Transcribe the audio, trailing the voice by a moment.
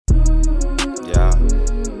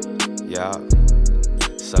Yeah,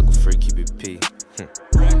 sucker free, keep it P.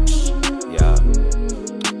 Yeah.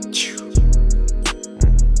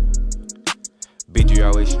 B3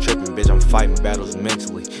 always tripping, bitch, I'm fighting battles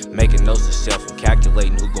mentally. Making notes to self and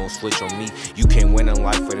calculating who gon' switch on me. You can't win in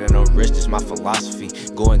life without no risk, that's my philosophy.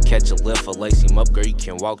 Go and catch a lift or lace him up, girl, you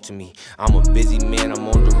can walk to me. I'm a busy man, I'm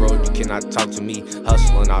on the road, you cannot talk to me.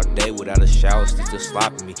 Hustling all day without a shower, still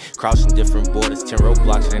slopping me. Crossing different borders, 10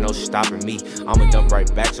 roadblocks, ain't no stopping me. I'ma dump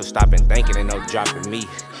right back, so stop and thinking, ain't no dropping me.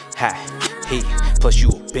 Ha, he, plus you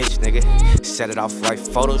a bitch, nigga. Set it off like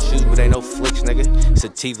photo shoots, but ain't no flicks, nigga.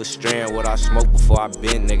 Sativa strand, what I smoke before I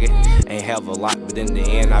been, nigga. Ain't have a lot, but in the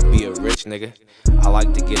end, I be a rich nigga. I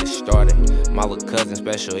like to get it started. My little cousin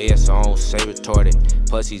special ed, so I don't say retarded.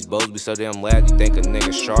 Plus these bows be so damn loud, you think a nigga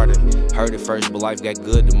sharded. Heard it first, but life got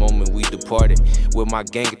good the moment we departed. With my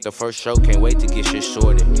gang at the first show, can't wait to get shit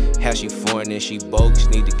sorted. How she foreign and she bogus,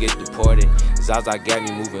 need to get deported. Zaza got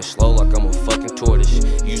me moving slow like I'm a fucking tortoise.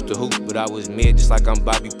 Used to hoop, but I was mid just like I'm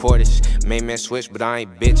Bobby Portis. Main man switch, but I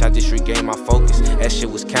ain't bitch, I just regained my focus. That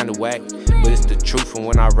shit was kinda whack, but it's the truth, and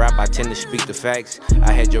when I rap, I tend to speak the facts.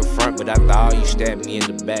 I had your front, but after all, you stabbed me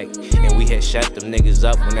in the back. And we had shut them niggas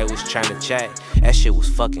up when they was trying to chat. That shit was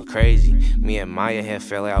fucking crazy. Me and Maya had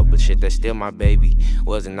fell out, but shit, that's still my baby.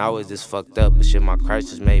 Wasn't always this fucked up, but shit, my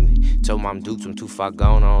crisis made me. Told Mom Dukes I'm too far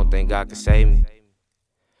gone, I don't think God can save me.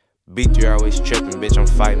 B3 always tripping, bitch, I'm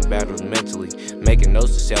fighting battles mentally. Making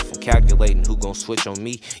notes to self and calculating who gon' switch on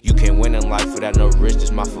me. You can't win in life without no risk,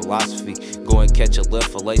 that's my philosophy. Go and catch a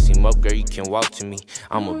lift or lace him up, girl, you can walk to me.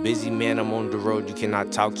 I'm a busy man, I'm on the road, you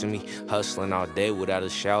cannot talk to me. Hustling all day without a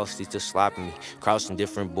shower, still slopping me. Crossing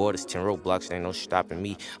different borders, 10 roadblocks, ain't no stopping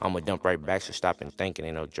me. I'ma dump right back, so stop and thinking,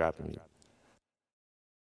 ain't no dropping me.